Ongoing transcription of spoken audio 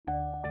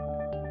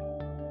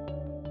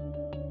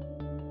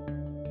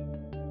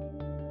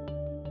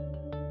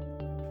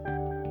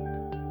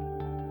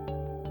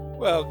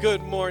Well,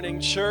 good morning,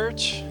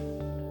 church.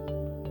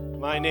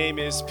 My name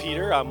is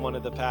Peter. I'm one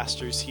of the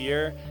pastors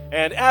here.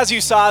 And as you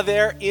saw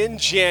there, in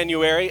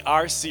January,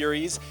 our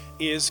series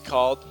is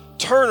called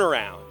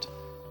Turnaround.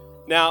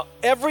 Now,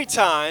 every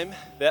time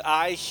that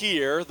I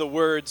hear the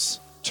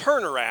words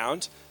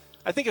turnaround,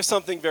 I think of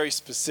something very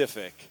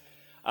specific.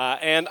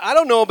 And I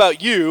don't know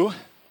about you,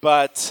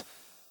 but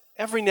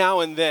every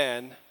now and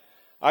then,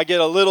 I get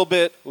a little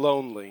bit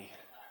lonely.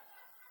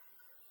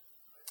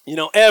 You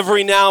know,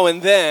 every now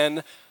and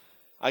then,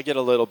 I get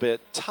a little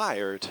bit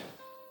tired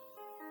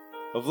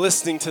of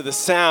listening to the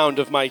sound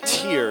of my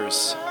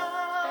tears.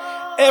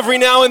 Every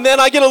now and then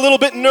I get a little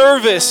bit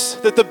nervous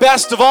that the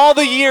best of all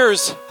the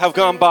years have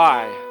gone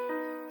by.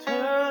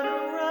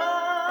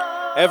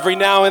 Every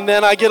now and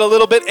then I get a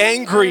little bit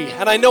angry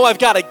and I know I've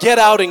got to get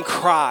out and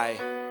cry.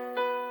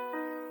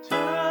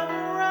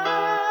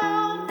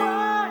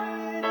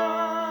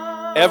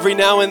 Every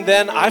now and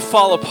then I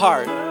fall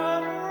apart.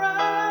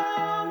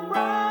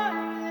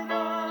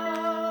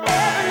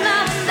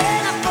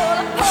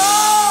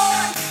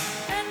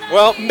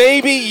 Well,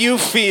 maybe you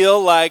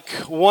feel like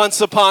once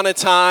upon a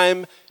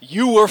time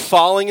you were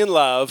falling in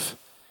love,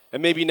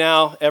 and maybe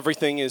now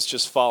everything is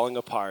just falling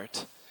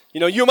apart.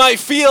 You know, you might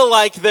feel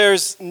like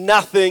there's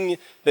nothing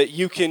that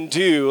you can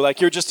do,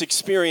 like you're just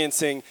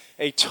experiencing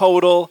a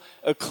total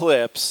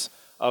eclipse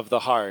of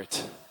the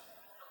heart.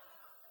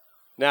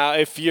 Now,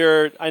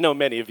 I know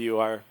many of you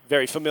are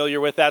very familiar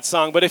with that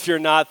song, but if you're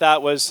not,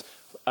 that was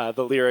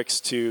the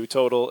lyrics to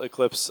Total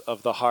Eclipse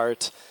of the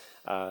Heart.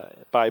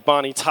 By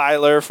Bonnie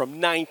Tyler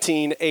from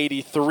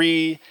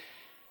 1983.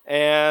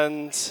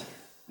 And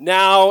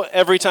now,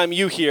 every time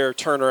you hear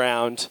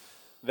Turnaround,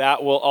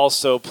 that will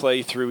also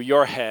play through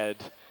your head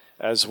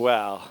as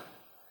well.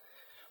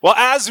 Well,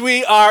 as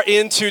we are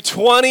into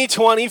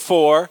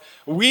 2024,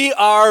 we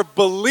are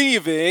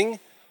believing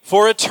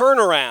for a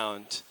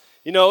turnaround.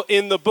 You know,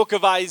 in the book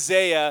of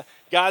Isaiah,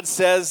 God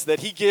says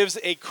that he gives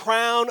a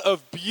crown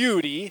of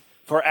beauty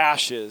for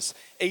ashes,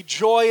 a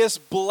joyous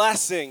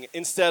blessing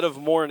instead of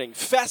mourning,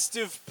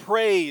 festive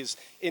praise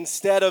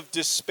instead of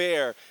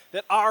despair,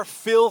 that our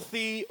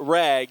filthy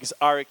rags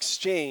are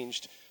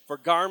exchanged for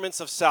garments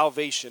of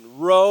salvation,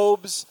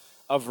 robes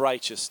of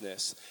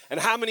righteousness. And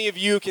how many of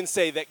you can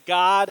say that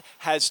God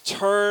has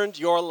turned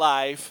your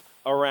life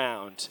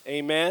around?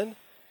 Amen?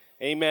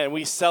 Amen.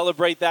 We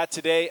celebrate that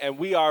today, and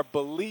we are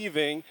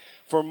believing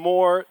for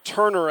more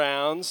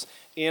turnarounds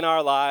in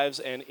our lives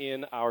and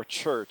in our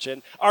church.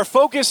 And our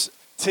focus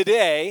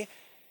today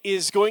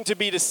is going to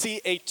be to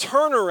see a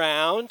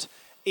turnaround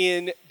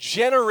in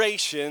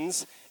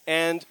generations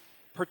and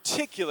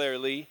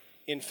particularly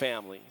in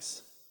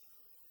families.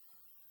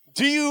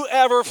 Do you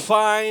ever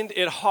find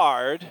it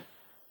hard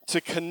to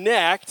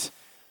connect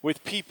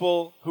with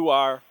people who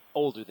are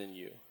older than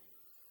you?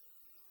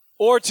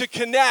 Or to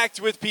connect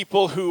with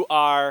people who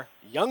are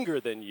younger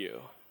than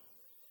you?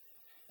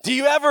 Do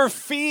you ever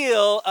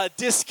feel a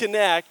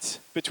disconnect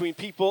between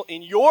people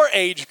in your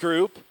age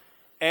group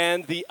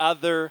and the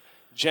other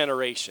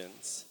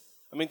generations?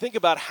 I mean, think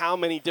about how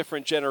many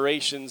different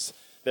generations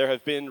there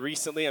have been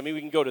recently. I mean, we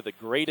can go to the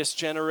greatest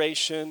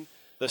generation,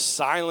 the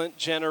silent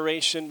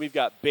generation. We've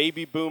got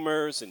baby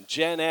boomers and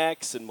Gen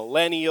X and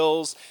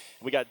millennials.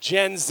 We got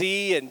Gen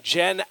Z and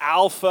Gen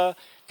Alpha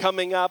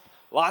coming up.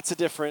 Lots of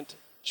different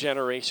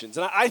generations.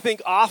 And I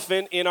think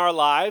often in our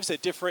lives,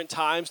 at different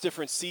times,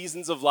 different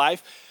seasons of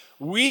life,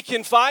 we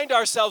can find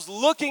ourselves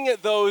looking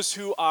at those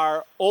who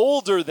are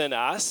older than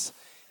us,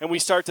 and we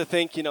start to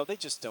think, you know, they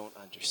just don't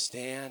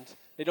understand.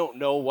 They don't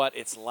know what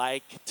it's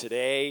like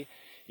today.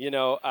 You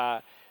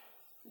know,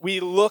 we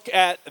look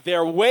at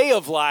their way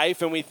of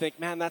life and we think,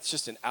 man, that's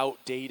just an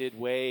outdated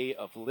way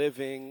of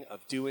living,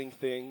 of doing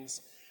things.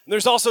 And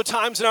there's also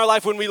times in our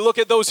life when we look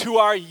at those who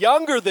are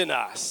younger than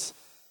us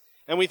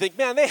and we think,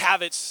 man, they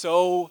have it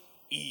so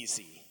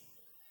easy.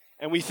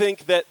 And we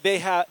think that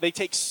they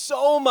take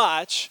so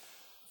much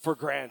for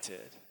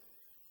granted.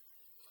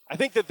 I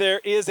think that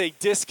there is a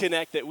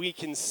disconnect that we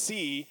can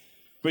see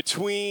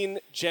between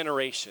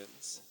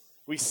generations.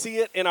 We see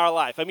it in our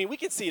life. I mean, we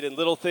can see it in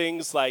little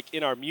things like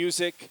in our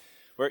music,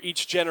 where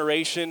each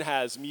generation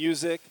has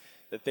music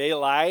that they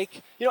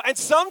like. You know, and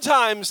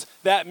sometimes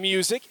that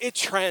music, it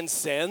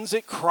transcends,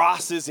 it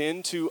crosses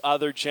into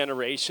other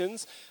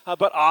generations,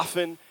 but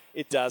often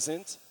it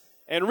doesn't.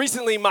 And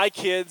recently, my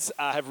kids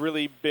have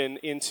really been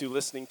into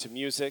listening to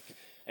music,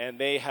 and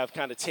they have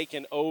kind of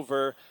taken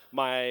over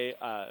my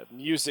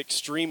music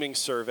streaming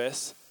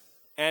service,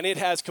 and it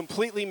has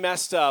completely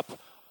messed up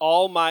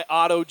all my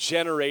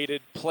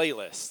auto-generated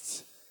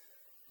playlists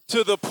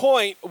to the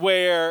point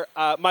where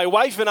my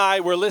wife and I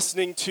were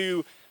listening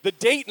to the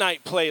date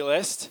night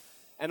playlist,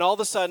 and all of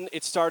a sudden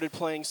it started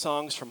playing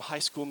songs from High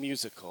School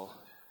Musical.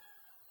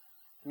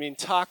 I mean,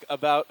 talk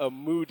about a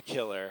mood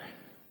killer.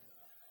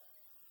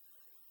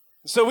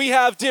 So we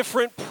have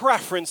different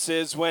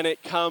preferences when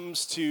it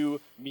comes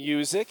to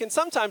music, and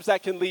sometimes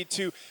that can lead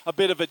to a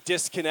bit of a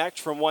disconnect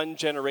from one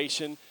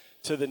generation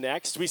to the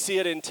next. We see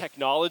it in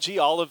technology,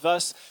 all of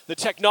us. The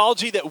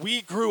technology that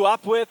we grew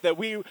up with, that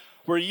we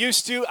we're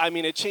used to. I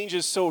mean, it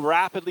changes so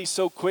rapidly,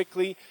 so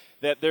quickly,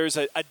 that there's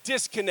a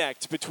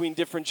disconnect between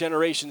different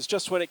generations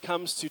just when it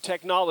comes to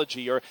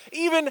technology or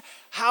even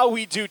how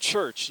we do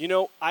church. You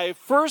know, I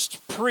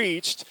first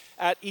preached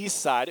at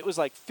Eastside, it was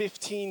like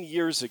 15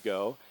 years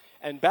ago,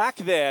 and back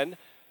then,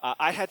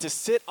 I had to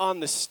sit on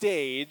the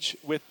stage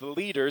with the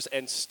leaders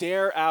and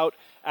stare out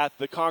at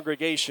the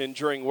congregation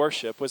during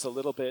worship. Was a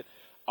little bit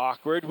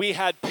awkward. We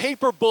had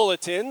paper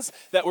bulletins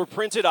that were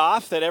printed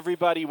off that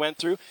everybody went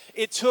through.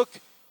 It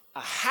took a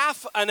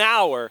half an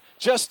hour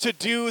just to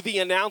do the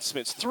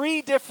announcements.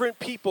 3 different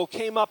people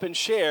came up and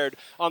shared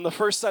on the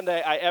first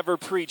Sunday I ever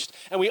preached,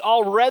 and we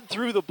all read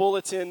through the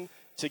bulletin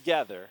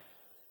together.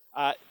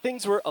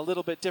 Things were a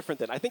little bit different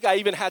then. I think I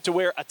even had to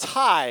wear a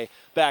tie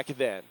back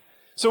then.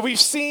 So we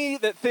see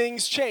that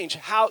things change.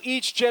 How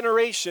each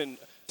generation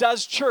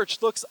does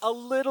church looks a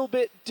little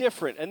bit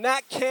different, and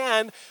that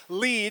can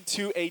lead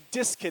to a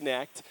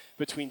disconnect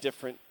between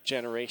different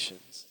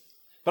generations.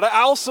 But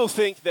I also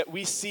think that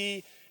we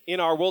see in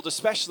our world,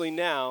 especially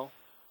now,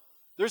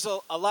 there's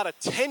a lot of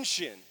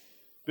tension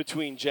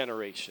between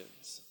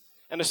generations.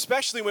 And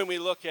especially when we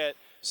look at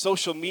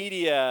social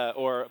media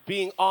or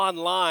being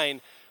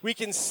online, we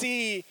can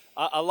see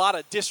a lot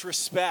of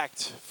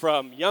disrespect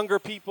from younger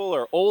people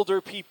or older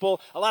people,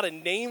 a lot of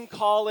name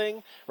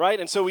calling, right?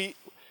 And so we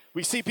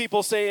see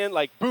people saying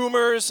like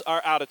boomers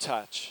are out of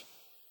touch.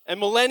 And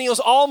millennials,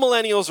 all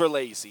millennials are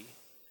lazy.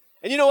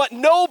 And you know what?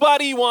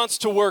 Nobody wants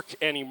to work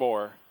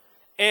anymore.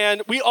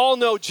 And we all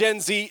know Gen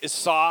Z is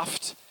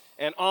soft,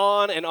 and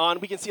on and on.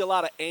 We can see a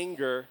lot of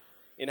anger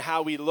in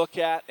how we look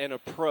at and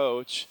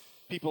approach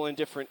people in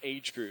different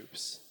age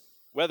groups,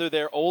 whether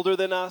they're older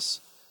than us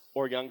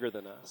or younger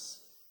than us.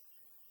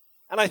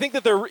 And I think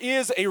that there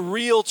is a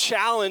real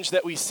challenge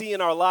that we see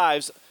in our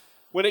lives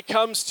when it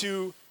comes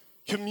to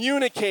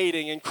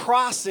communicating and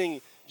crossing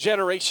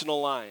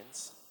generational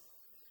lines.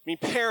 I mean,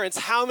 parents,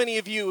 how many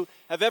of you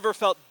have ever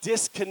felt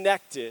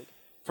disconnected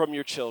from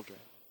your children?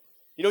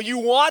 You know, you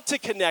want to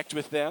connect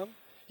with them.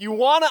 You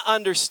want to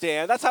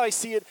understand. That's how I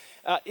see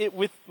it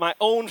with my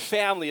own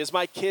family as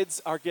my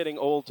kids are getting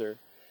older.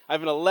 I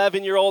have an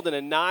 11-year-old and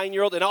a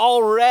 9-year-old, and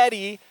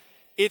already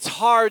it's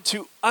hard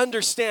to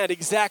understand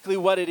exactly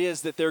what it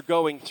is that they're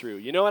going through.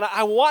 You know, and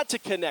I want to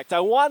connect. I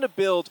want to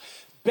build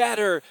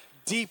better,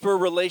 deeper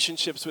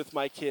relationships with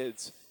my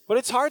kids, but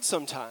it's hard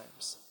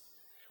sometimes.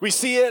 We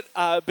see it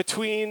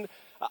between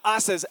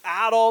us as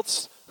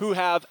adults who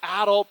have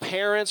adult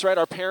parents, right?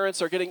 Our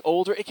parents are getting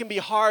older. It can be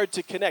hard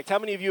to connect. How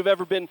many of you have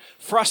ever been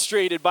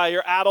frustrated by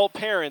your adult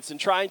parents and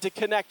trying to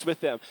connect with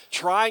them,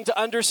 trying to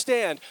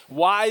understand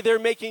why they're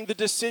making the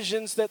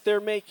decisions that they're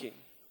making?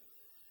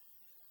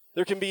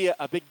 There can be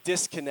a big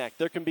disconnect.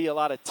 There can be a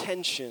lot of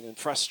tension and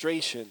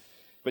frustration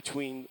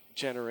between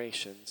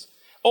generations.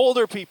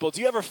 Older people,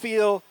 do you ever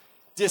feel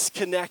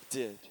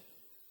disconnected,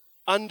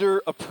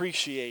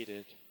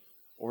 underappreciated,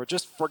 or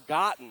just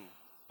forgotten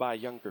by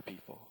younger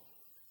people?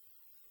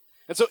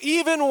 And so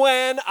even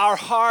when our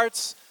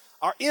hearts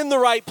are in the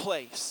right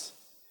place,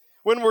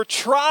 when we're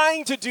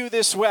trying to do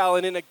this well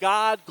and in a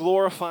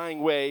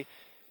God-glorifying way,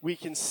 we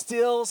can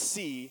still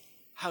see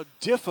how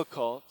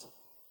difficult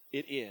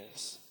it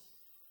is.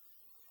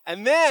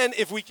 And then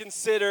if we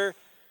consider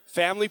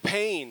family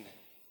pain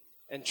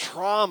and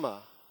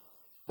trauma,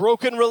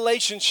 broken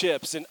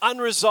relationships and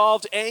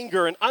unresolved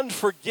anger and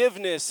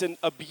unforgiveness and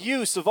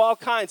abuse of all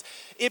kinds,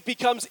 it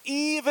becomes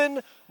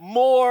even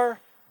more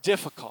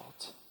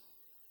difficult.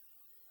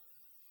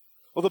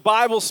 Well, the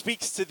Bible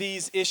speaks to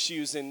these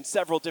issues in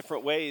several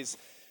different ways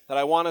that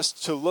I want us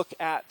to look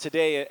at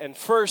today. And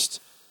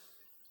first,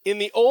 in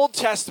the Old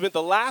Testament,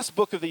 the last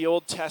book of the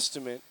Old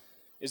Testament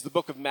is the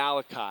book of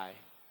Malachi.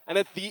 And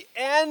at the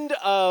end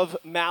of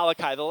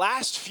Malachi, the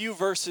last few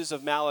verses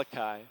of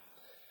Malachi,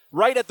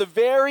 right at the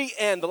very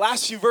end, the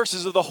last few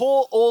verses of the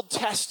whole Old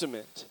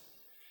Testament,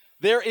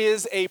 there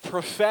is a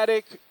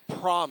prophetic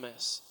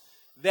promise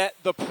that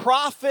the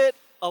prophet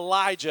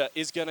Elijah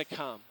is going to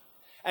come.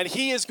 And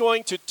he is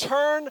going to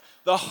turn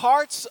the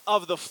hearts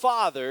of the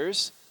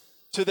fathers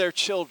to their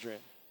children.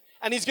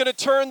 And he's going to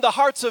turn the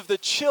hearts of the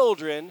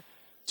children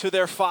to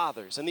their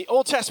fathers. And the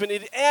Old Testament,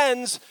 it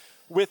ends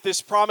with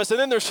this promise. And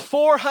then there's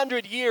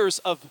 400 years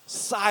of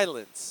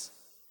silence.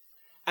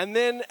 And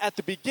then at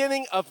the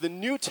beginning of the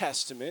New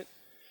Testament,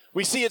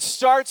 we see it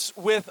starts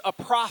with a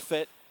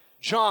prophet,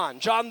 John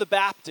the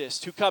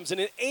Baptist, who comes. And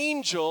an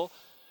angel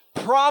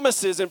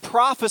promises and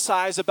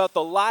prophesies about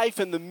the life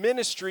and the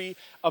ministry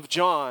of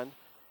John.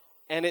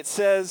 And it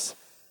says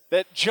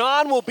that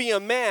John will be a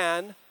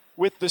man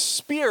with the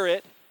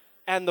spirit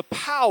and the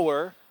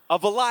power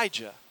of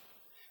Elijah.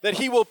 That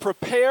he will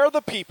prepare the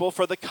people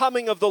for the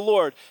coming of the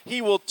Lord.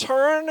 He will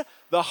turn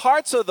the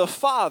hearts of the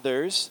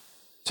fathers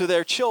to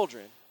their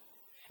children.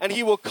 And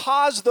he will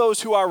cause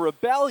those who are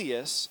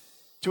rebellious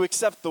to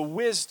accept the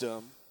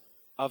wisdom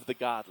of the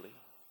godly.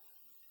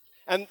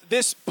 And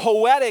this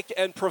poetic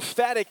and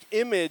prophetic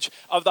image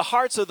of the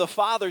hearts of the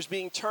fathers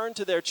being turned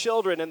to their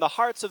children and the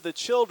hearts of the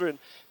children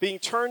being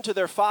turned to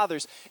their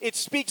fathers, it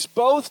speaks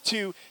both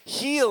to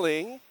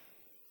healing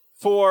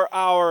for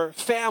our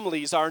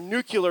families, our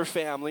nuclear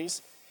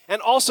families,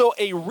 and also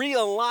a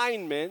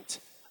realignment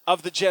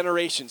of the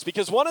generations.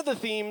 Because one of the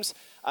themes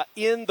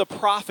in the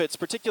prophets,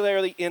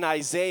 particularly in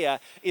Isaiah,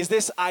 is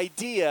this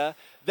idea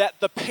that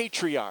the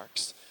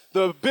patriarchs,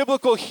 the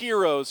biblical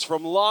heroes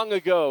from long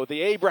ago,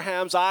 the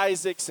Abrahams,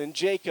 Isaacs, and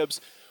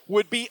Jacobs,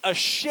 would be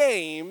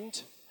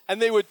ashamed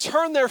and they would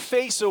turn their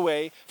face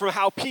away from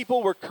how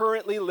people were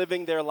currently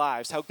living their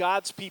lives, how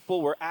God's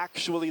people were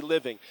actually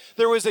living.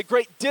 There was a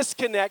great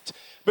disconnect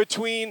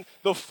between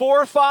the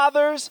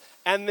forefathers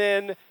and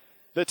then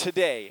the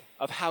today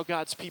of how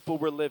God's people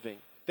were living.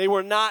 They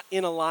were not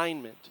in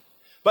alignment.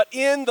 But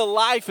in the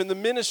life and the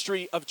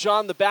ministry of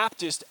John the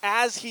Baptist,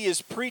 as he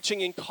is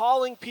preaching and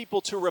calling people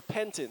to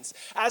repentance,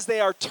 as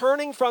they are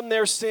turning from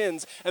their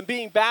sins and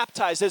being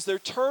baptized, as they're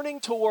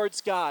turning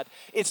towards God,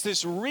 it's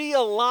this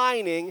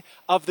realigning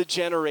of the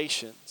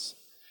generations.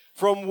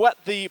 From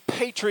what the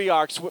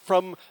patriarchs,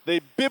 from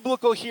the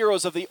biblical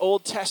heroes of the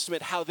Old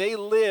Testament, how they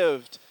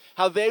lived,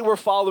 how they were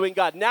following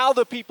God. Now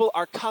the people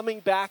are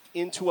coming back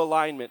into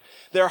alignment.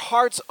 Their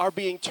hearts are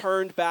being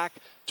turned back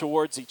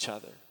towards each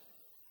other.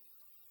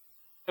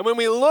 And when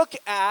we look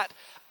at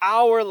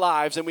our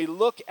lives and we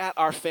look at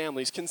our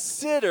families,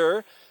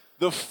 consider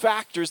the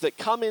factors that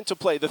come into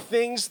play, the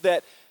things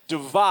that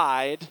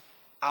divide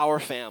our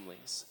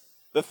families,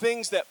 the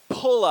things that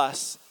pull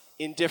us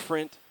in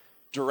different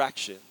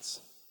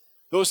directions.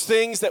 Those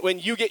things that when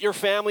you get your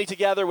family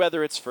together,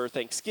 whether it's for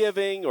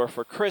Thanksgiving or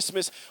for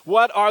Christmas,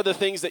 what are the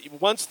things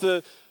that once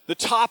the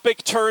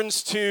topic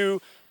turns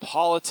to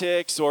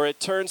politics or it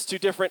turns to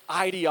different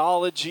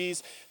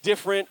ideologies,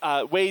 different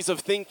ways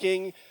of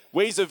thinking,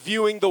 ways of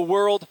viewing the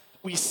world,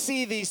 we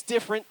see these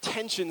different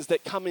tensions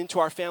that come into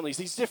our families,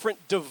 these different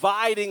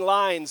dividing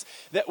lines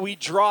that we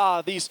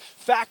draw, these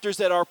factors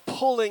that are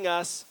pulling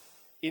us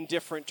in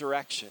different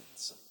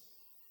directions.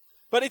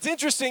 But it's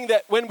interesting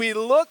that when we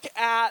look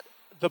at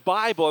the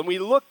Bible, and we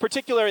look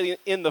particularly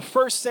in the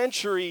first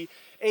century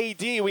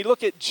AD, we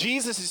look at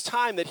Jesus'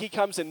 time that he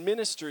comes and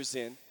ministers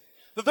in,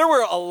 that there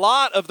were a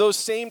lot of those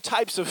same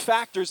types of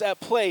factors at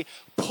play,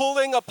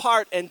 pulling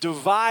apart and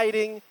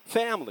dividing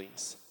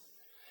families.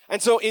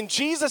 And so in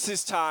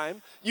Jesus'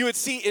 time, you would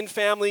see in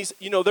families,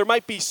 there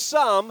might be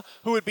some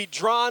who would be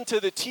drawn to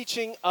the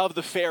teaching of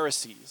the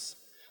Pharisees,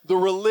 the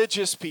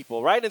religious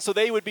people, right? And so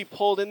they would be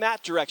pulled in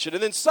that direction.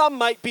 And then some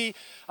might be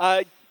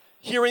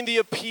hearing the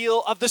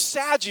appeal of the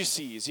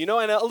Sadducees, and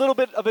a little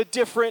bit of a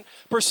different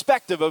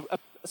perspective,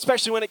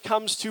 especially when it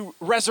comes to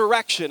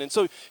resurrection. And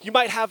so you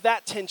might have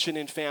that tension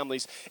in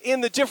families.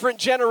 In the different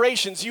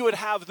generations, you would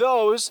have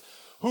those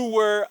who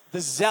were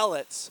the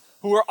zealots,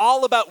 who were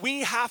all about,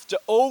 we have to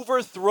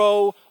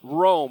overthrow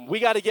Rome.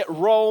 We got to get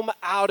Rome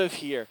out of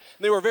here.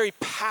 And they were very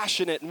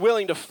passionate and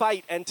willing to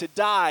fight and to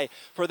die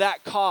for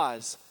that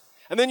cause.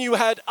 And then you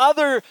had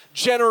other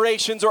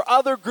generations or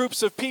other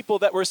groups of people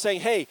that were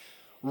saying, hey,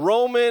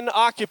 Roman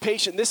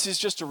occupation, this is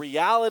just a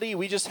reality.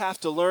 We just have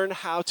to learn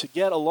how to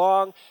get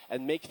along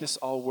and make this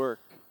all work.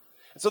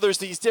 And so there's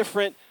these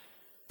different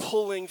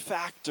pulling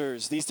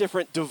factors, these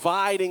different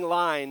dividing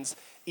lines,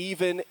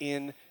 even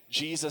in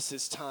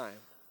Jesus' time.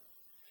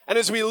 And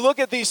as we look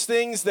at these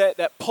things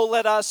that pull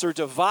at us or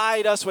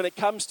divide us when it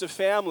comes to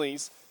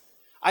families,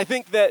 I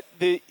think that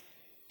the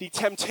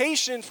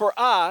temptation for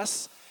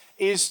us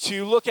is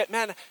to look at,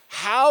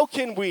 how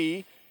can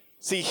we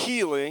see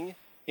healing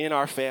in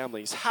our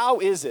families? How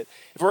is it?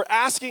 If we're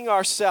asking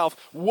ourselves,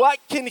 what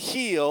can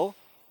heal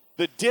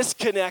the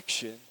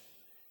disconnection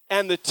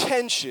and the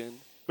tension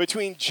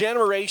between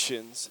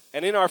generations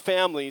and in our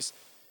families,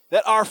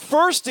 that our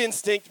first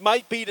instinct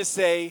might be to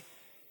say,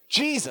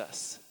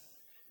 Jesus.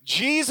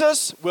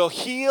 Jesus will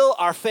heal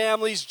our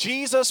families.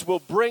 Jesus will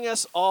bring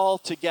us all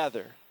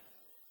together.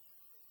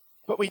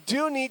 But we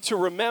do need to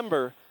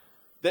remember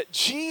that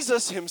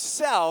Jesus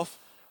himself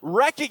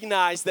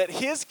recognized that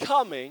his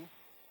coming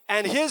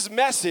and his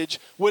message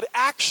would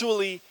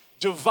actually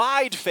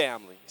divide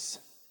families.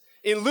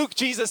 In Luke,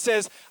 Jesus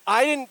says,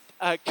 I didn't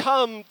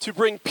come to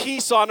bring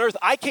peace on earth.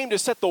 I came to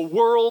set the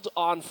world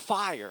on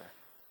fire.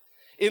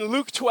 In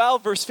Luke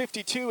 12, verse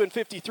 52 and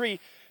 53,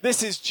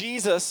 this is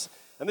Jesus.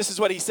 And this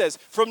is what he says,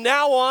 from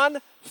now on,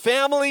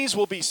 families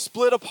will be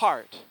split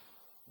apart.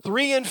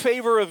 3 in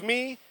favor of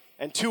me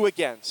and 2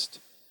 against.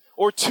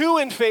 Or 2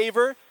 in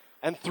favor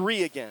and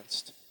 3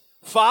 against.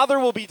 Father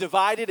will be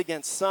divided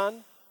against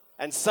son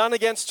and son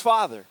against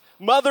father.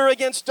 Mother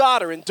against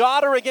daughter and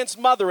daughter against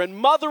mother and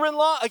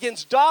mother-in-law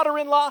against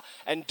daughter-in-law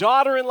and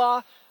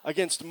daughter-in-law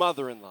against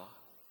mother-in-law.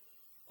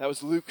 That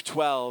was Luke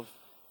 12,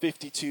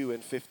 52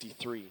 and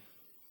 53.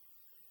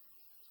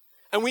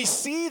 And we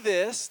see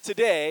this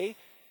today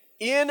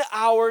in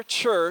our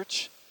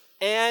church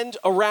and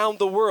around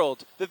the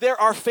world, that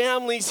there are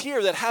families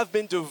here that have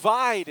been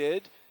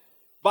divided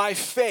by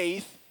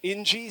faith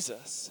in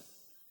Jesus.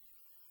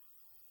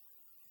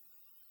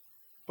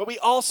 But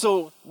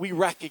we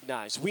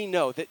recognize, we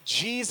know that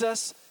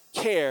Jesus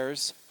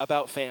cares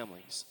about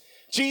families.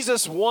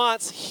 Jesus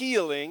wants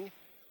healing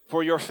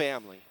for your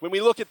family. When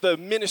we look at the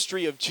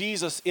ministry of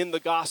Jesus in the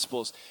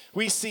Gospels,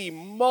 we see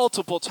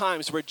multiple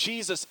times where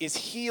Jesus is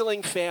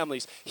healing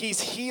families. He's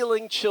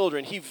healing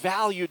children. He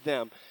valued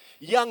them.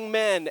 Young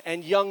men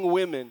and young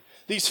women,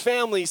 these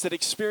families that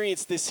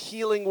experience this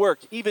healing work,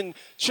 even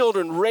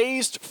children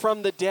raised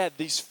from the dead,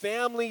 these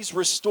families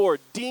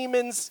restored,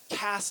 demons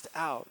cast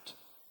out.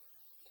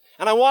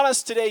 And I want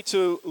us today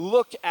to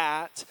look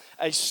at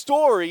a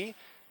story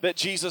that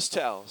Jesus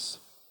tells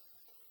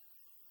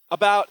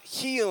about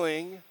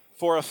healing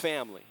for a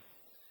family.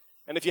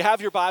 And if you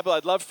have your Bible,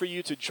 I'd love for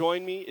you to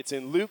join me. It's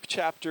in Luke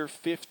chapter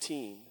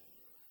 15.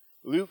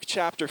 Luke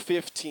chapter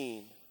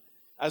 15.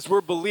 As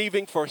we're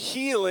believing for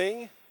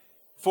healing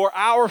for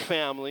our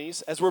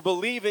families, as we're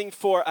believing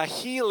for a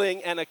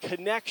healing and a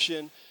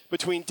connection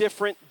between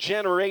different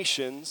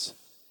generations,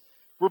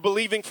 we're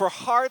believing for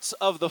hearts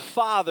of the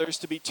fathers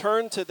to be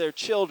turned to their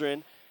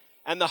children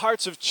and the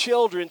hearts of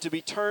children to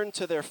be turned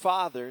to their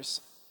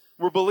fathers.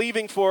 We're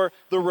believing for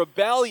the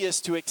rebellious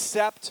to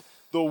accept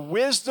the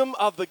wisdom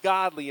of the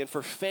godly and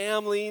for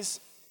families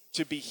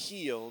to be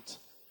healed.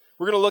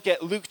 We're going to look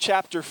at Luke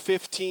chapter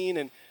 15,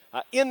 and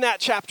in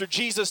that chapter,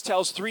 Jesus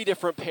tells 3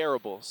 different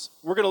parables.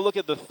 We're going to look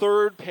at the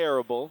third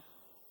parable.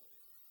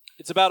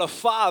 It's about a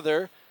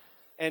father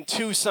and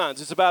 2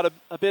 sons. It's about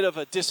a bit of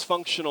a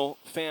dysfunctional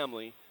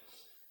family.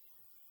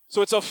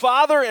 So it's a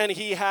father, and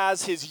he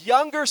has his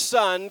younger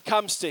son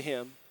comes to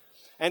him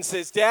and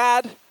says,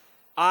 "Dad,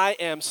 I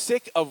am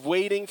sick of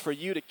waiting for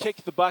you to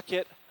kick the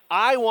bucket.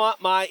 I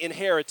want my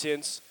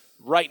inheritance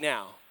right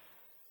now.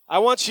 I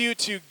want you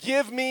to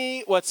give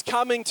me what's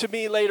coming to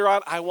me later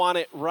on. I want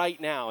it right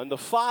now." And the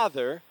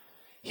father,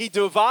 he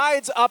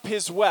divides up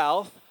his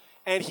wealth,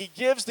 and he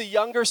gives the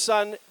younger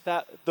son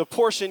the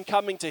portion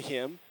coming to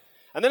him.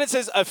 And then it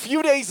says a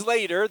few days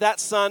later, that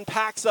son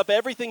packs up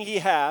everything he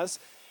has,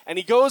 and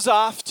he goes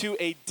off to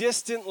a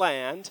distant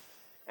land,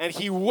 and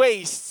he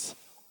wastes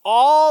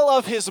all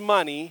of his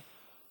money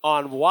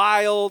on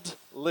wild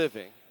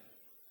living,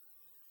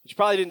 which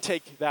probably didn't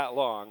take that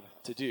long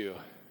to do.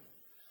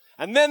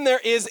 And then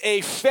there is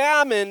a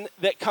famine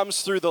that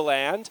comes through the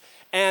land,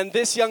 and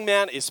this young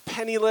man is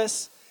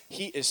penniless,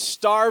 he is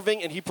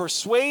starving, and he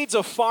persuades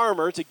a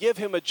farmer to give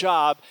him a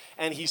job,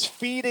 and he's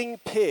feeding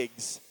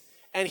pigs,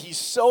 and he's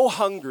so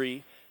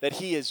hungry that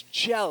he is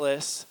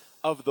jealous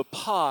of the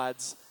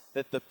pods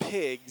that the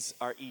pigs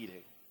are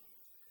eating.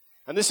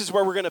 And this is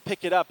where we're going to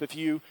pick it up. If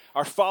you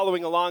are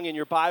following along in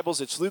your Bibles,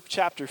 it's Luke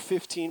chapter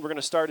 15. We're going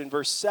to start in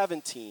verse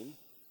 17.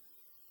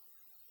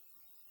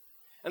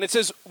 And it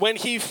says, "When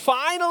he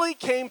finally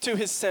came to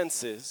his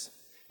senses,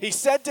 he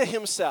said to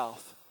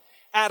himself,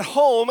 'At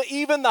home,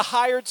 even the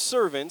hired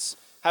servants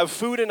have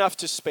food enough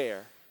to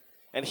spare,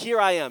 and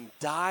here I am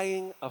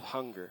dying of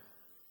hunger.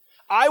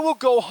 I will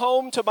go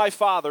home to my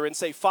father and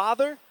say,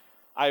 Father,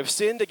 I have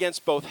sinned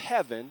against both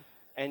heaven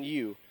and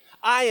you.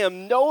 I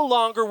am no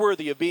longer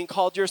worthy of being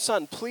called your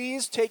son.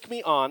 Please take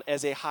me on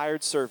as a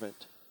hired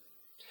servant.'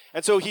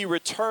 And so he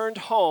returned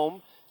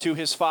home to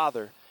his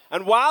father.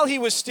 And while he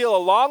was still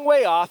a long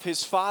way off,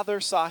 his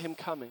father saw him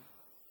coming.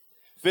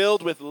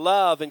 Filled with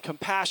love and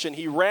compassion,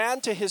 he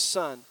ran to his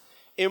son,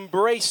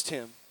 embraced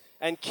him,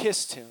 and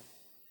kissed him.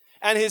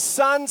 And his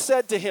son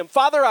said to him,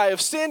 'Father, I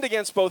have sinned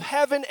against both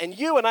heaven and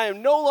you, and I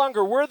am no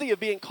longer worthy of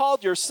being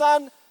called your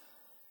son.'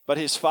 But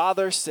his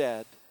father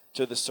said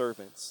to the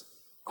servants,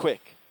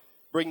 'Quick,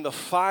 bring the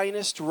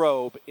finest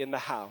robe in the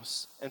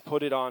house and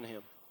put it on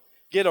him.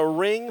 Get a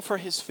ring for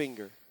his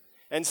finger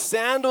and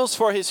sandals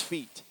for his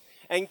feet,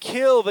 and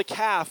kill the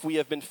calf we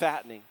have been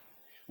fattening.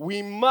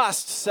 We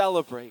must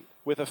celebrate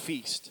with a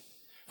feast.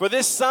 For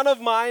this son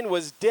of mine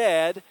was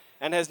dead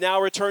and has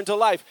now returned to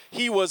life.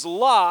 He was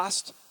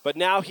lost, but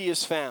now he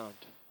is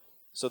found.'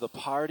 So the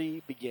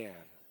party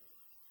began.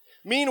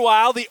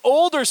 Meanwhile, the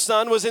older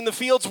son was in the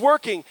fields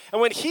working,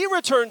 and when he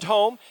returned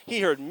home,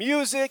 he heard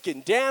music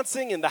and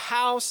dancing in the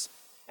house,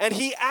 and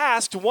he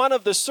asked one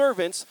of the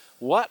servants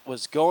what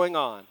was going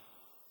on.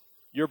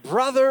 'Your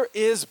brother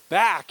is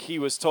back,' he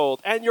was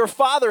told, 'and your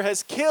father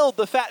has killed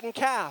the fattened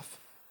calf.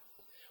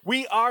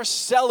 We are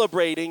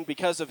celebrating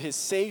because of his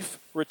safe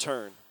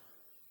return.'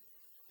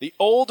 The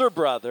older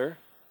brother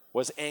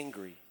was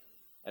angry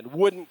and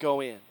wouldn't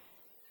go in.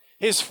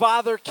 His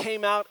father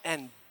came out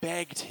and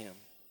begged him,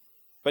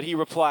 but he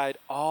replied,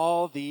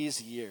 'All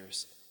these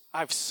years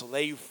I've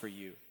slaved for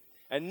you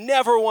and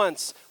never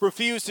once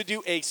refused to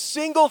do a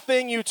single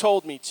thing you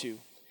told me to.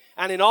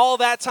 And in all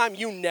that time,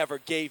 you never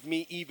gave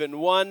me even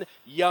one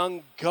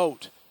young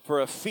goat for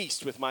a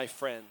feast with my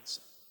friends.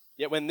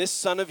 Yet when this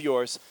son of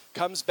yours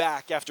comes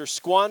back after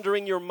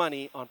squandering your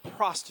money on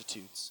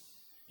prostitutes,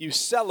 you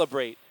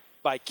celebrate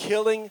by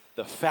killing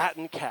the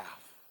fattened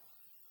calf.'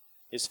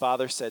 His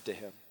father said to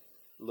him,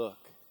 'Look,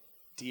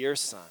 dear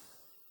son,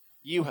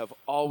 you have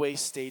always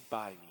stayed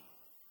by me,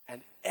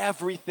 and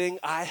everything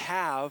I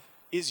have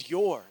is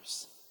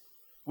yours.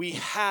 We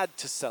had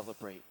to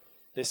celebrate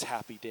this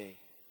happy day.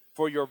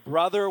 For your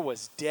brother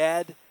was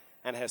dead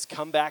and has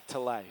come back to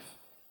life.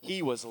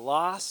 He was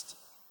lost,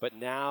 but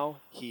now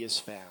he is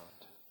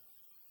found.'"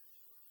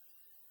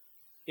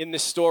 In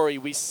this story,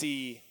 we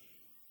see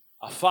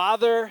a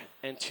father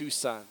and two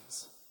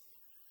sons.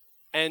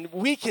 And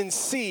we can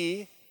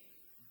see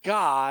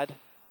God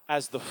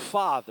as the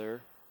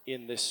father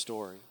in this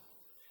story.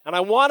 And I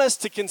want us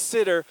to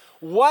consider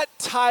what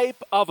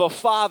type of a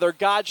father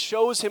God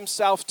shows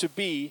himself to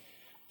be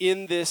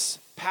in this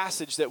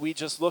passage that we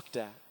just looked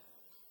at.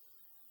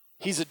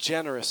 He's a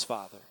generous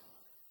father.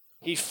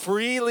 He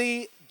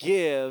freely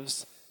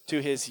gives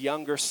to his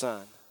younger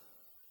son.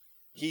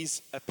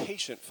 He's a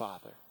patient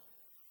father.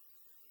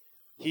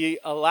 He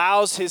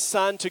allows his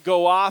son to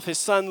go off. His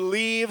son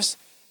leaves,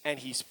 and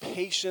he's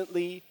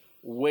patiently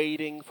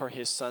waiting for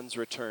his son's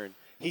return.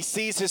 He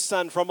sees his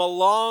son from a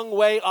long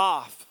way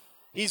off.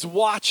 He's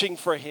watching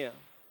for him.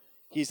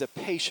 He's a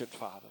patient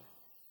father.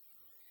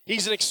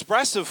 He's an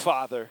expressive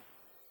father.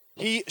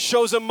 He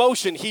shows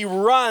emotion. He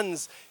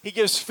runs. He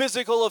gives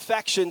physical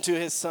affection to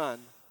his son.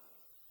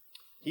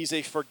 He's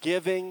a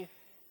forgiving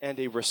and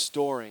a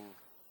restoring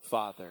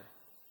father.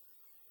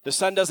 The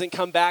son doesn't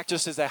come back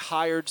just as a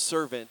hired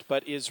servant,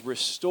 but is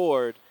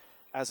restored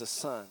as a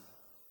son.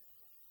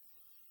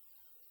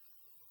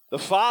 The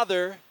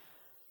father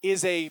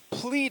is a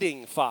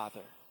pleading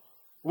father.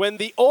 When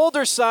the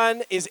older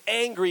son is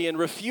angry and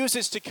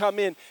refuses to come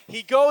in,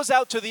 he goes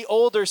out to the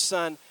older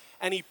son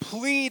and he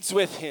pleads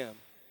with him.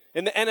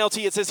 In the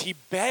NLT, it says he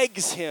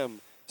begs him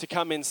to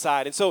come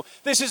inside. And so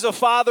this is a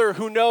father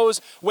who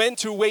knows when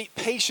to wait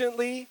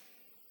patiently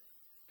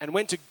and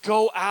when to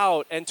go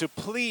out and to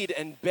plead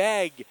and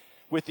beg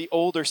with the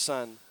older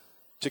son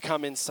to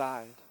come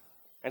inside.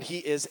 And he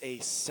is a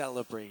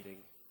celebrating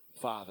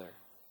father,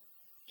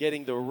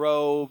 getting the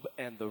robe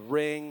and the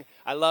ring.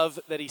 I love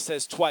that he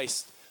says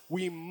twice,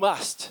 we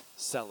must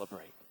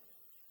celebrate.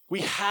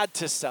 We had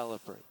to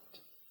celebrate.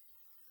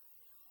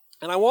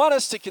 And I want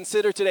us to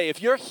consider today,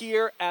 if you're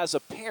here as a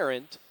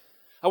parent,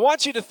 I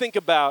want you to think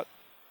about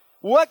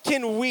what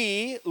can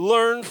we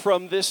learn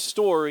from this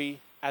story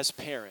as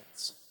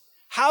parents?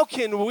 How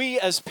can we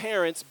as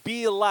parents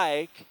be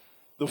like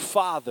the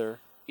father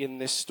in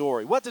this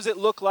story? What does it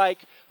look like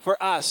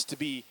for us to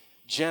be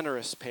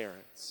generous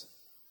parents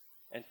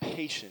and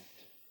patient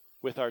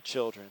with our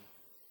children?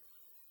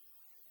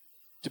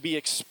 To be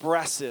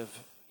expressive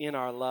in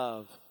our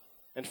love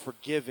and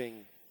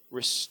forgiving,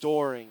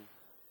 restoring,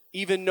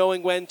 even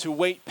knowing when to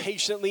wait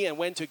patiently and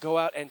when to go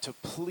out and to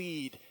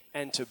plead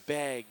and to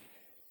beg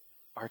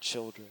our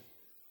children,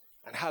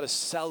 and how to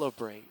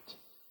celebrate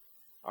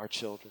our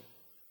children.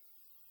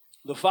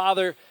 The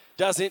father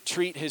doesn't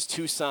treat his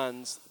two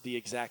sons the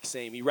exact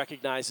same. He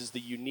recognizes the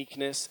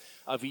uniqueness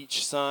of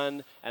each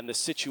son and the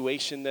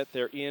situation that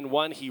they're in.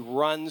 One he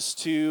runs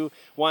to,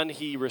 one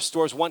he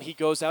restores, one he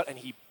goes out and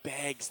he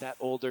begs that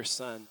older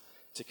son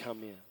to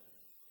come in.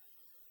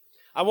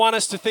 I want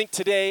us to think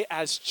today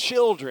as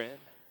children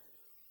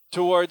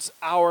towards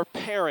our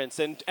parents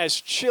and as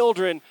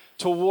children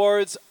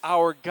towards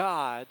our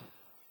God.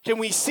 Can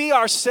we see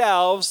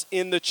ourselves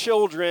in the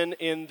children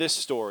in this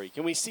story?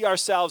 Can we see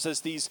ourselves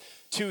as these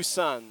two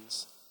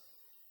sons?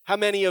 How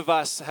many of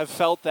us have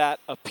felt that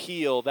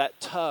appeal, that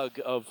tug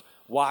of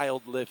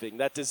wild living,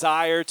 that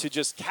desire to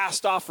just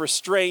cast off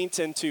restraint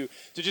and to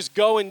just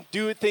go and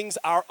do things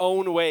our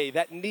own way,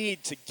 that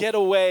need to get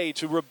away,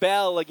 to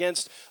rebel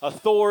against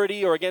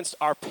authority or against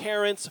our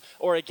parents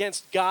or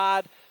against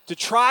God, to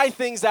try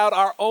things out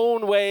our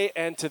own way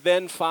and to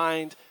then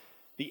find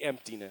the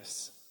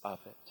emptiness of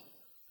it?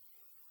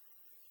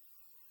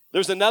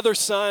 There's another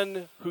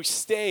son who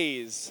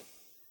stays,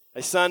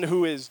 a son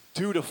who is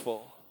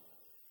dutiful,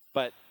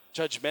 but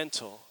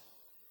judgmental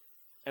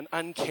and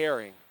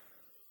uncaring.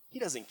 He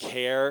doesn't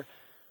care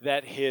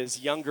that his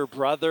younger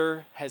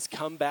brother has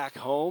come back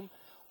home.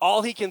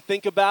 All he can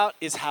think about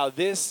is how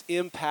this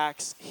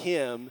impacts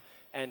him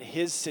and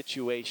his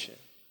situation.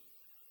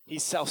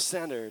 He's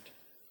self-centered.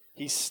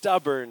 He's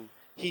stubborn.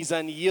 He's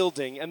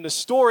unyielding. And the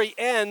story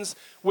ends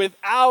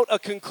without a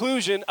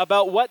conclusion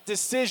about what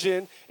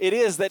decision it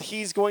is that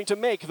he's going to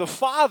make. The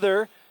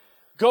father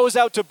goes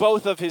out to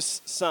both of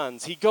his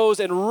sons. He goes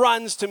and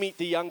runs to meet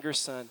the younger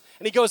son.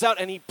 And he goes out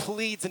and he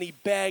pleads and he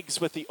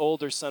begs with the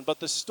older son. But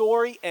the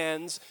story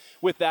ends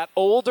with that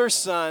older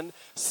son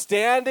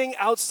standing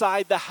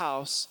outside the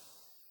house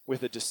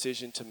with a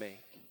decision to make.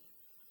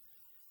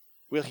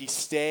 Will he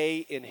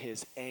stay in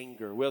his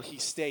anger? Will he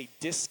stay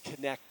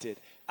disconnected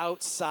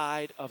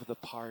outside of the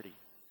party?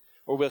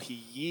 Or will he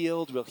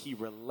yield? Will he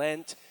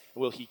relent?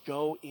 Will he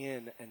go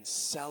in and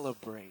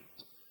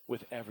celebrate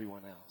with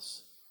everyone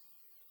else?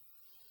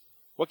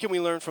 What can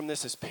we learn from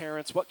this as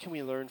parents? What can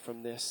we learn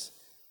from this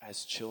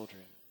as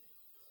children?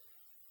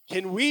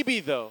 Can we be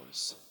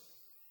those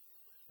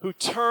who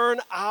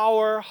turn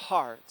our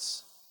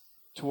hearts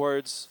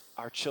towards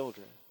our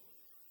children?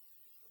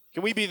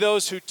 Can we be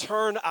those who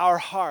turn our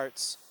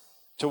hearts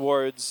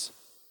towards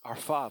our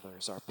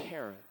fathers, our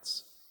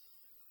parents?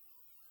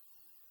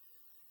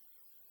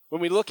 When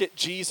we look at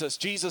Jesus,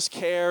 Jesus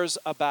cares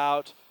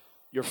about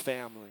your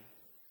family.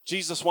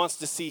 Jesus wants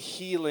to see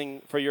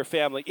healing for your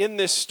family. In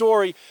this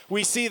story,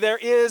 we see there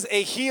is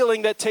a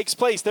healing that takes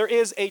place. There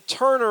is a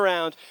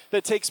turnaround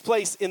that takes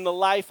place in the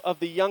life of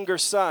the younger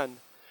son.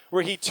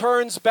 where he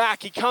turns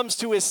back, he comes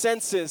to his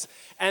senses,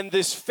 and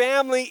this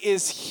family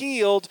is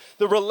healed,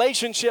 the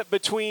relationship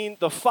between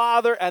the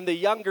father and the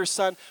younger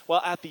son,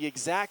 while at the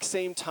exact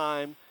same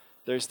time,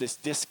 there's this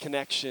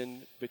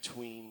disconnection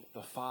between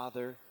the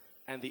father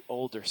and the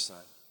older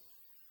son,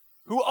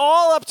 who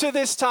all up to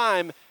this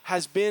time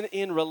has been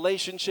in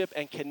relationship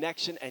and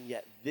connection, and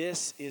yet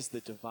this is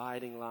the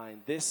dividing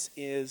line. This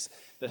is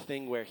the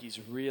thing where he's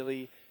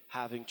really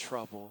having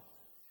trouble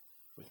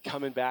with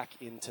coming back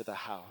into the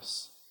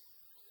house.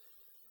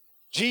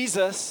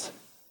 Jesus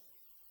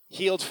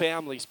healed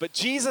families, but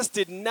Jesus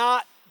did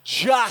not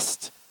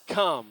just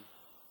come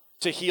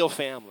to heal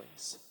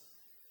families.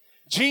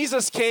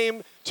 Jesus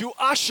came to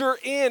usher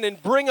in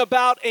and bring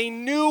about a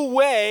new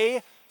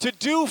way to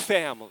do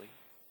family.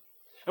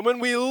 And when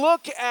we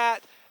look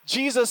at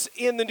Jesus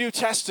in the New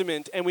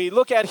Testament and we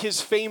look at his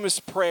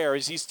famous prayer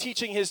as he's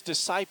teaching his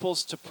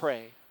disciples to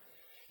pray,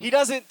 he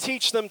doesn't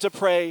teach them to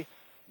pray,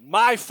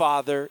 my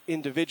Father,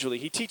 individually.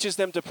 He teaches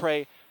them to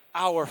pray,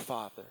 our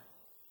Father,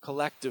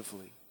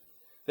 collectively.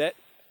 That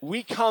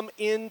we come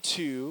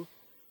into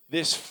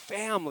this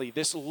family,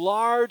 this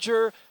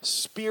larger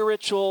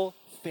spiritual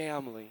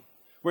family,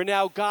 where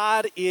now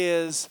God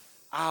is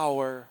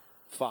our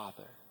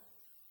Father.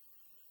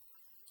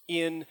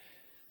 In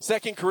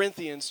 2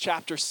 Corinthians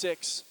chapter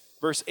 6,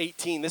 verse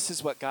 18, this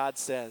is what God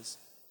says.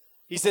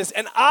 He says,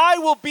 and I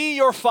will be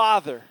your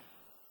father,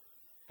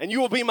 and you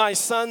will be my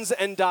sons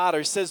and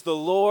daughters, says the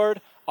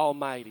Lord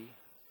Almighty.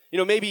 You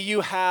know, maybe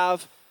you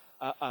have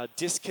a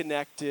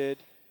disconnected,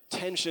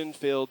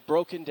 tension-filled,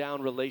 broken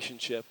down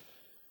relationship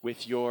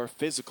with your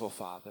physical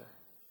father.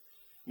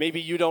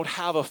 Maybe you don't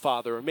have a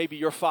father, or maybe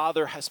your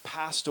father has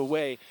passed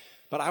away.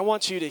 But I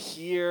want you to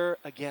hear,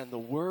 again, the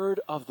word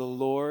of the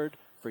Lord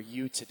for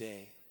you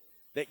today.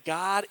 That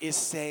God is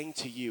saying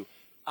to you,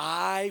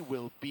 I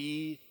will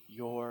be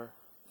your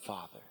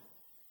father.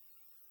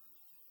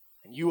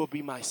 And you will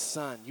be my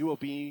son. You will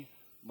be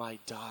my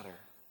daughter.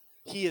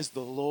 He is the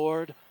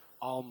Lord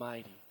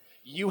Almighty.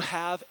 You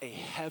have a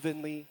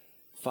heavenly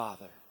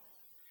Father.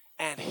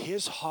 And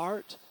his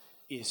heart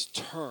is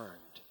turned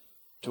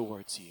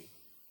towards you.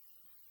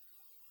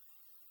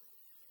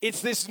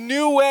 It's this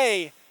new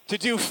way to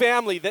do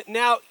family that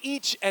now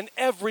each and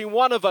every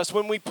one of us,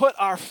 when we put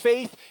our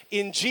faith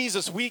in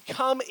Jesus, we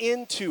come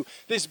into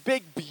this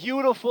big,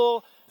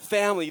 beautiful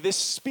family, this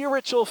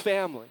spiritual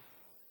family.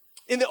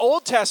 In the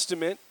Old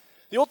Testament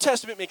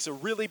makes a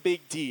really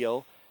big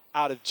deal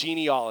out of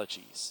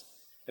genealogies.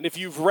 And if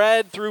you've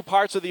read through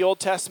parts of the Old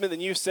Testament,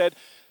 then you've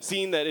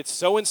seen that it's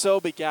so-and-so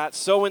begat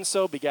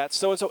so-and-so begat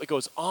so-and-so. It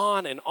goes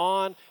on and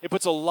on. It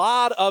puts a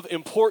lot of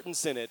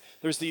importance in it.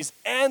 There's these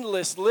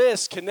endless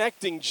lists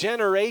connecting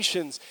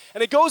generations.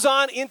 And it goes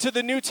on into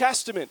the New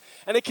Testament.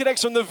 And it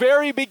connects from the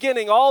very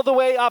beginning all the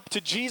way up to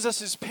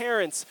Jesus'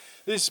 parents.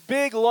 This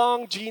big,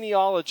 long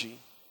genealogy.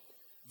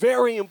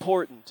 Very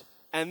important.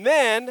 And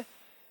then,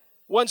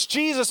 once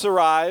Jesus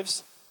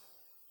arrives,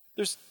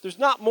 there's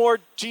not more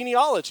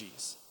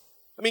genealogies.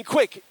 I mean,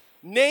 quick,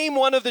 name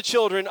one of the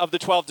children of the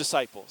 12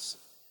 disciples.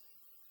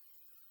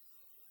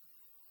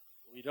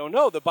 We don't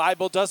know. The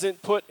Bible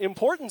doesn't put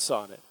importance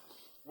on it.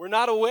 We're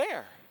not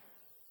aware.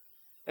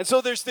 And so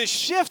there's this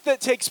shift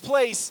that takes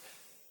place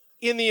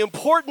in the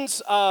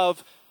importance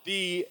of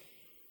the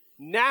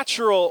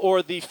natural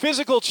or the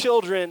physical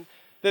children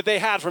that they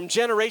had from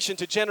generation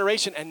to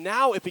generation, and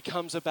now it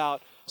becomes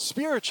about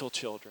spiritual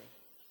children.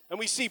 And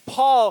we see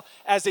Paul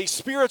as a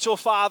spiritual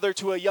father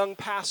to a young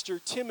pastor,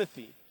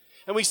 Timothy.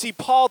 And we see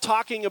Paul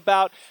talking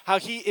about how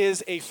he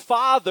is a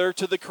father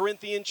to the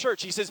Corinthian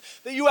church. He says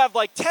that you have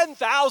like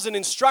 10,000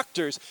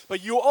 instructors,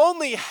 but you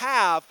only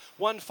have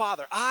one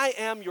father. I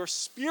am your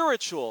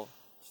spiritual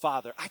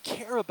father. I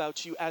care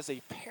about you as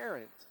a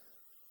parent.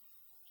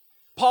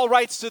 Paul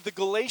writes to the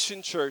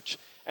Galatian church,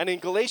 and in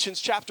Galatians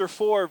chapter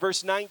 4,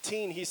 verse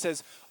 19, he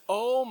says,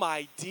 "Oh,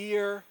 my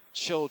dear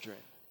children,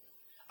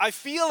 I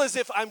feel as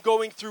if I'm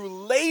going through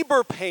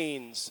labor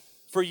pains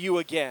for you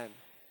again.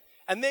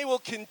 And they will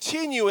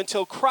continue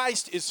until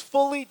Christ is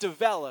fully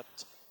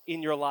developed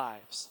in your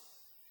lives."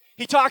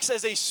 He talks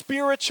as a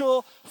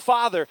spiritual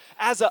father,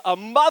 as a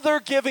mother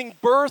giving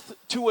birth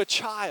to a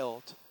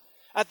child,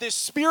 at this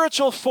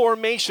spiritual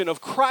formation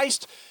of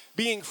Christ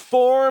being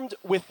formed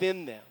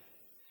within them.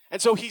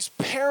 And so he's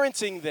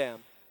parenting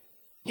them.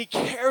 He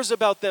cares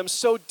about them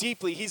so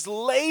deeply. He's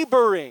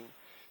laboring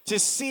to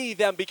see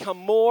them become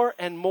more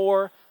and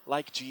more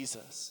like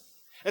Jesus.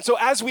 And so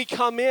as we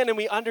come in and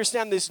we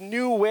understand this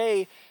new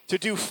way to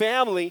do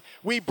family,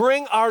 we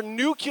bring our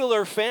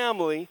nuclear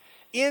family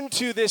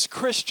into this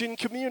Christian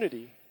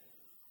community.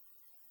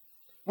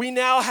 We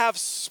now have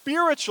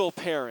spiritual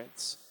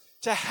parents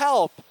to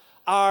help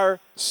our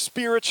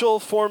spiritual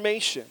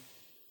formation.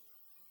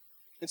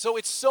 And so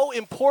it's so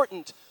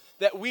important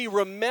that we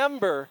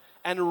remember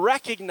and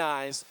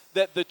recognize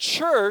that the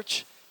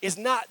church is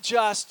not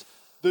just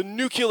the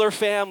nuclear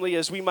family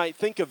as we might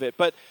think of it,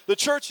 but the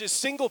church is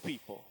single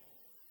people.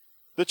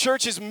 The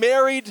church is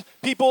married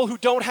people who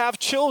don't have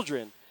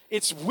children.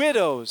 It's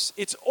widows,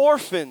 it's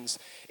orphans,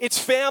 it's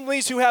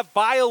families who have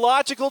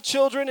biological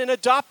children and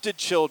adopted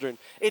children.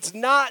 It's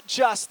not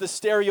just the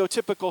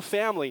stereotypical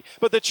family,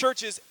 but the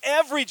church is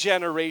every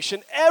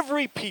generation,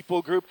 every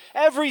people group,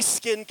 every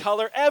skin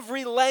color,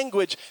 every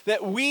language,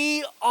 that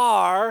we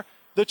are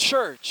the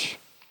church.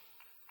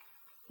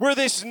 We're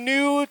this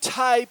new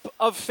type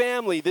of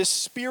family, this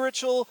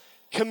spiritual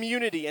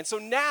community. And so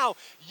now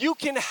you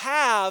can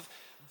have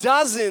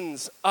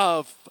dozens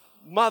of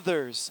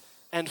mothers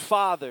and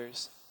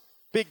fathers,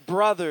 big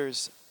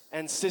brothers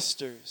and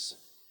sisters,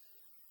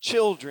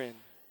 children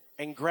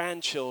and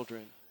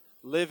grandchildren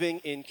living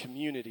in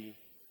community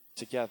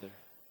together.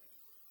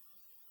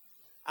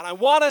 And I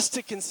want us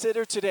to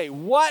consider today,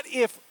 what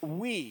if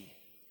we,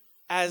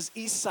 as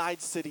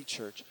Eastside City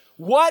Church,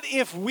 what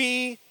if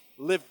we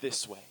lived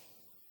this way?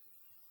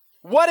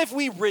 What if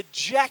we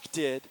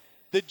rejected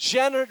the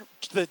generational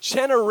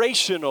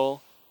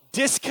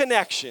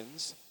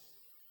disconnections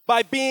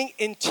by being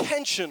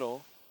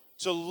intentional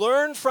to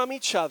learn from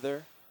each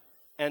other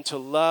and to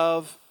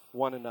love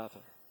one another?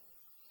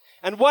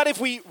 And what if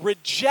we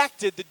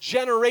rejected the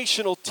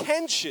generational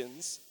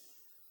tensions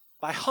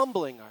by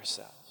humbling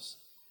ourselves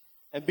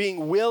and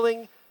being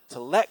willing to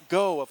let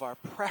go of our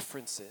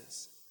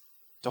preferences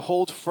to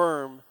hold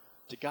firm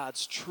to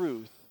God's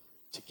truth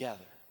together?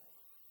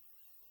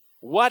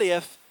 What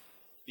if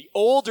the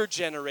older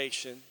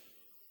generation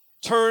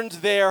turned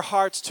their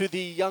hearts to the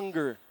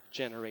younger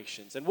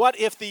generations? And what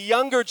if the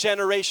younger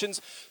generations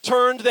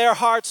turned their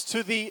hearts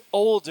to the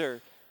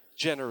older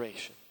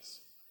generations?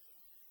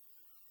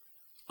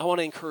 I want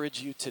to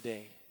encourage you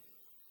today.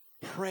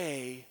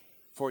 Pray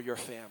for your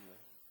family.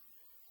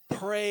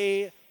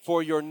 Pray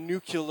for your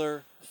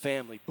nuclear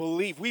family.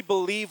 We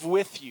believe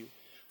with you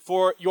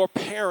for your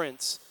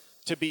parents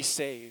to be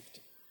saved.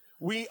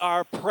 We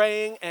are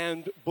praying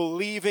and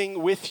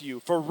believing with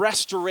you for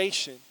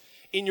restoration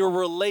in your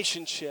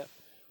relationship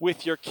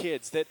with your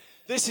kids, that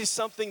this is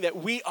something that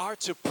we are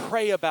to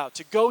pray about,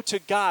 to go to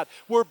God.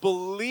 We're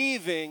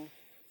believing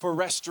for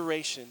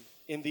restoration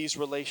in these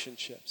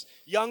relationships.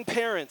 Young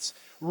parents,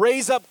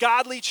 raise up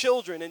godly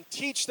children and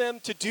teach them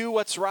to do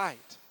what's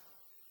right.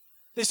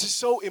 This is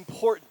so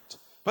important.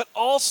 But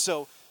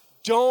also,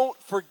 don't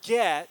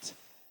forget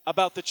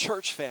about the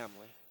church family.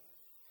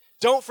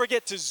 Don't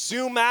forget to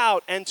zoom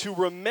out and to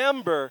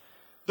remember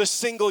the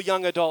single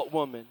young adult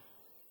woman,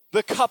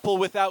 the couple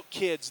without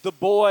kids, the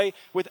boy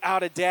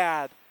without a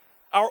dad,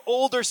 our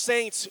older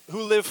saints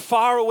who live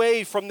far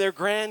away from their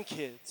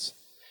grandkids,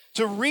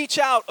 to reach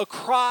out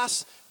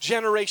across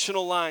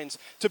generational lines,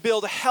 to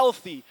build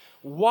healthy,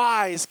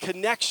 wise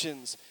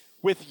connections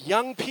with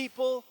young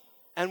people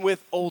and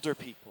with older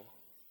people.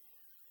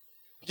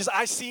 Because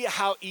I see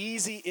how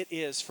easy it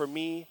is for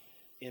me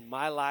in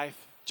my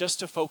life just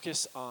to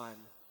focus on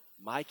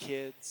my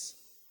kids,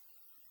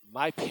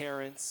 my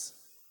parents,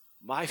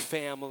 my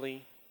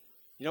family.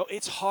 You know,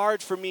 it's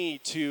hard for me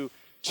to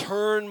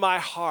turn my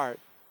heart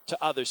to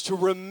others, to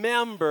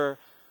remember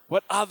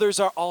what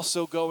others are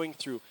also going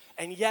through.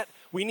 And yet,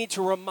 we need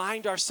to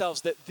remind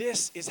ourselves that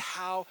this is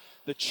how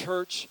the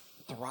church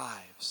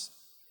thrives.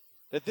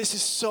 That this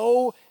is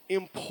so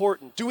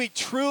important. Do we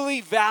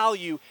truly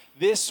value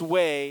this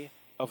way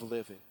of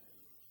living?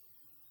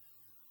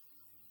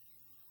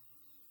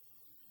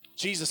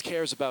 Jesus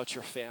cares about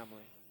your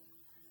family.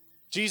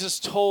 Jesus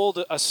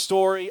told a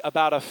story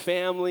about a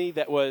family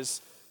that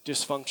was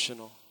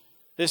dysfunctional.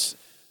 This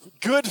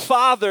good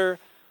father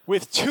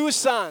with two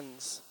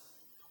sons,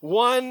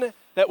 one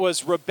that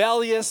was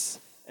rebellious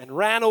and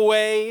ran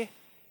away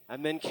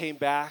and then came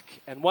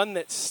back, and one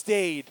that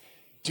stayed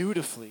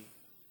dutifully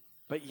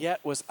but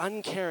yet was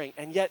uncaring,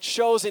 and yet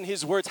shows in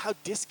his words how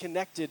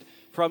disconnected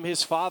from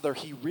his father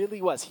he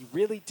really was. He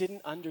really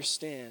didn't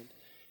understand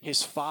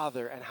his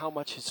father and how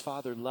much his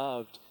father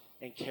loved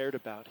and cared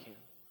about him.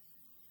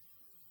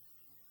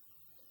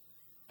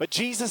 But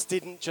Jesus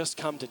didn't just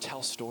come to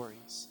tell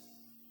stories.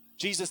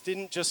 Jesus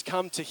didn't just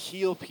come to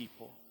heal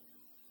people.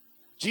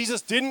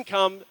 Jesus didn't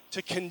come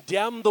to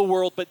condemn the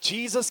world, but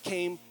Jesus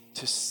came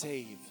to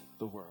save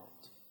the world.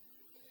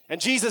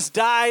 And Jesus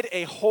died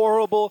a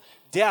horrible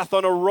death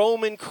on a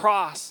Roman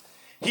cross.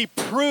 He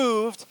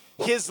proved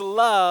his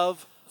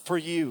love for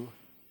you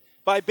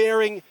by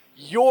bearing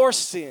your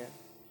sin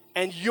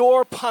and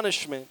your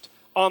punishment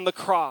on the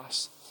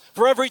cross.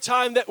 For every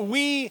time that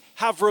we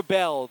have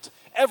rebelled,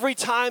 every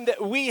time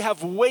that we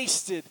have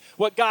wasted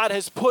what God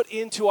has put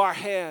into our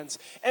hands,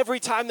 every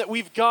time that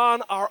we've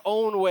gone our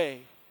own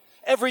way,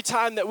 every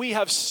time that we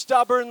have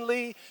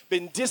stubbornly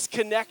been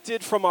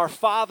disconnected from our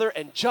Father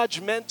and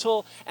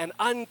judgmental and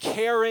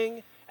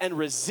uncaring and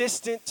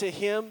resistant to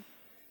him,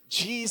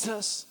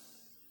 Jesus,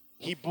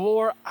 he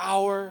bore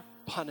our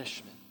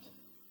punishment,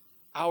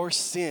 our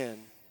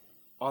sin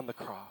on the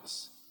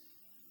cross.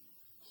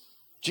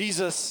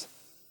 Jesus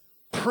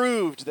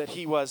proved that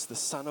he was the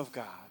Son of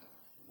God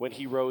when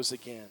he rose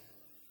again.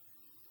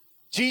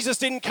 Jesus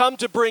didn't come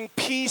to bring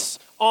peace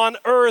on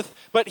earth,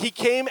 but he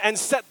came and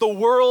set the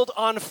world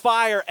on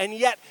fire, and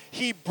yet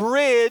he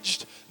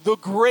bridged the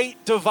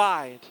great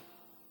divide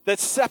that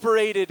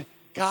separated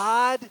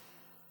God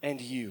and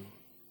you.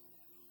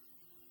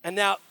 And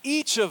now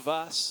each of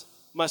us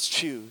must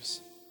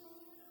choose.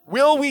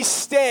 Will we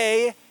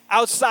stay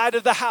outside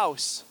of the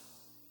house,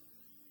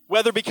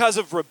 whether because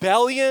of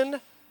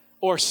rebellion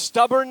or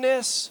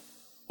stubbornness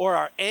or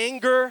our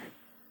anger,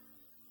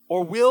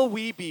 or will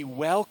we be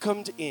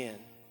welcomed in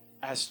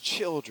as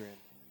children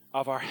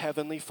of our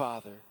Heavenly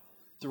Father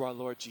through our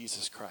Lord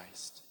Jesus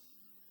Christ?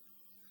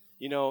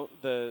 You know,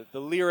 the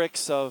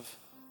lyrics of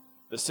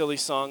the silly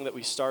song that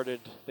we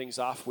started things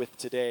off with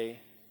today,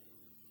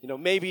 you know,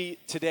 maybe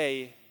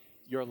today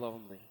you're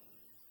lonely.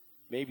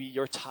 Maybe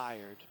you're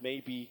tired.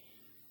 Maybe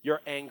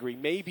you're angry.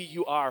 Maybe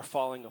you are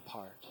falling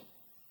apart.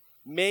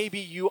 Maybe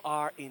you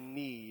are in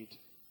need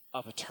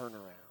of a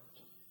turnaround.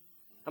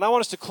 And I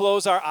want us to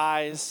close our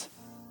eyes,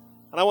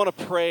 and I want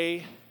to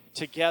pray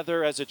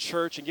together as a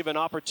church and give an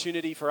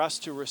opportunity for us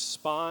to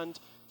respond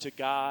to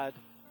God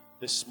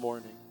this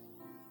morning.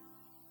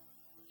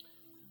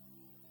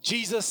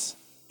 Jesus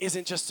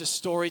isn't just a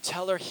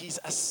storyteller, he's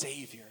a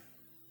Savior.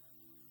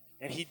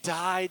 And he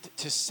died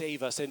to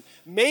save us. And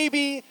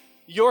maybe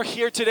you're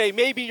here today,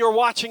 maybe you're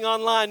watching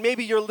online,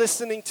 maybe you're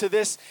listening to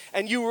this,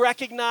 and you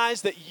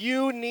recognize that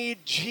you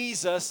need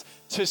Jesus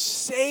to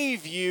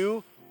save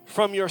you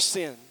from your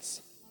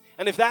sins.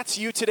 And if that's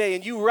you today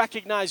and you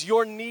recognize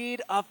your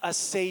need of a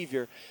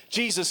Savior,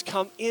 Jesus,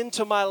 come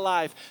into my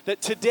life,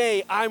 that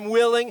today I'm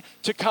willing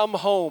to come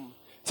home.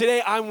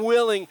 Today I'm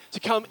willing to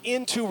come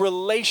into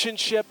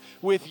relationship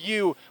with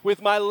you,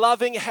 with my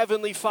loving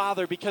Heavenly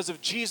Father, because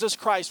of Jesus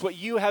Christ, what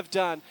you have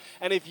done.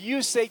 And if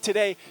you say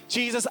today,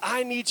 Jesus,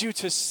 I need you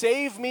to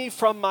save me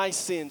from my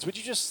sins, would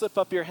you just slip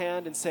up your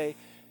hand and say,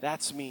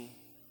 that's me,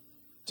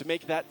 to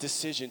make that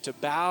decision, to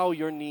bow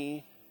your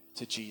knee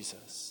to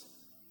Jesus.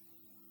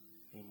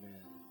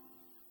 Amen.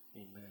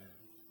 Amen.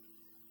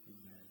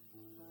 Amen.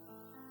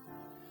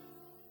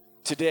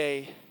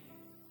 Today,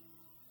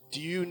 do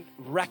you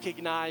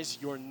recognize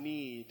your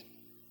need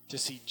to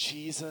see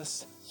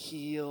Jesus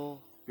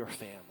heal your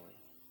family?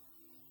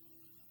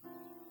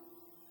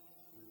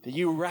 Do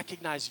you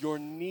recognize your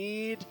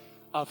need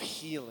of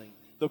healing,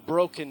 the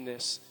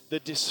brokenness, the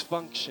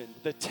dysfunction,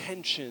 the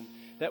tension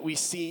that we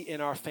see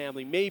in our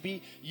family?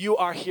 Maybe you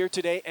are here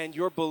today and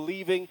you're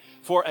believing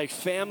for a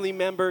family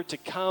member to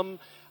come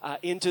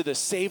into the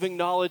saving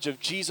knowledge of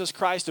Jesus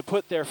Christ, to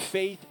put their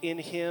faith in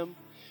Him.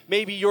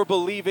 Maybe you're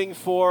believing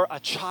for a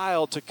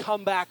child to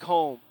come back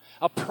home,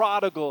 a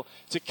prodigal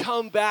to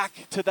come back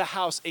to the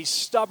house, a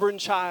stubborn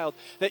child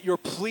that you're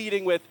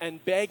pleading with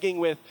and begging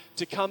with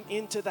to come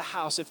into the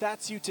house. If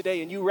that's you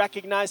today and you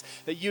recognize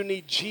that you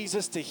need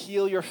Jesus to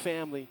heal your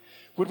family,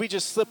 would we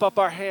just slip up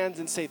our hands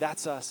and say,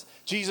 that's us.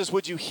 Jesus,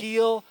 would you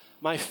heal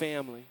my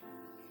family?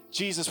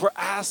 Jesus, we're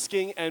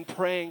asking and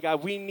praying,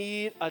 God, we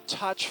need a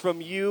touch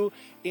from you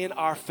in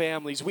our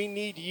families. We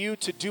need you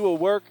to do a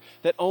work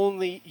that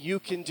only you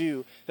can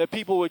do, that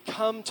people would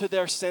come to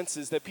their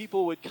senses, that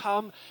people would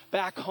come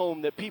back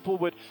home, that people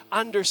would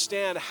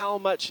understand how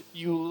much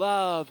you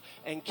love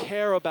and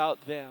care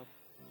about them.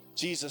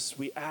 Jesus,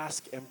 we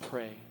ask and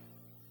pray.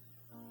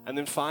 And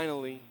then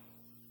finally,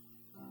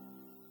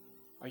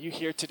 are you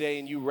here today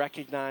and you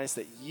recognize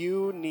that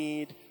you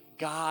need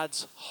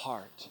God's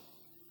heart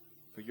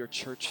for your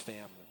church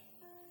family,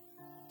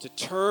 to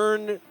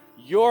turn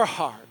your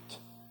heart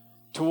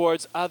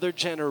towards other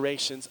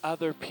generations,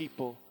 other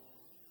people,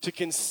 to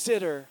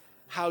consider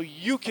how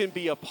you can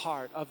be a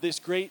part of this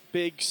great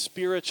big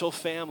spiritual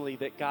family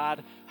that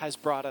God has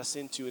brought us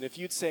into? And if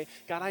you'd say,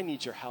 God, I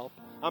need your help.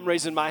 I'm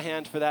raising my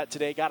hand for that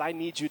today. God, I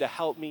need you to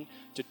help me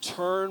to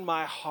turn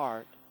my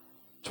heart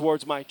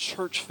towards my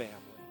church family,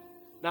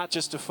 not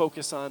just to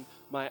focus on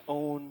my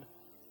own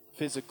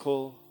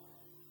physical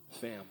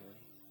family.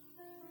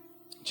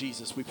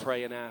 Jesus, we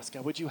pray and ask,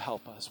 God, would you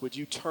help us? Would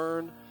you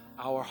turn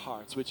our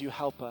hearts? Would you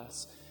help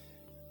us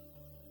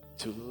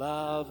to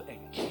love and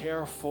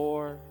care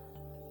for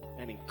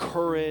and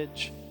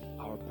encourage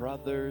our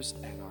brothers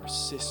and our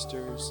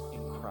sisters in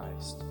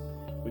Christ?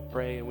 We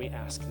pray and we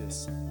ask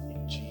this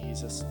in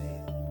Jesus'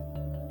 name.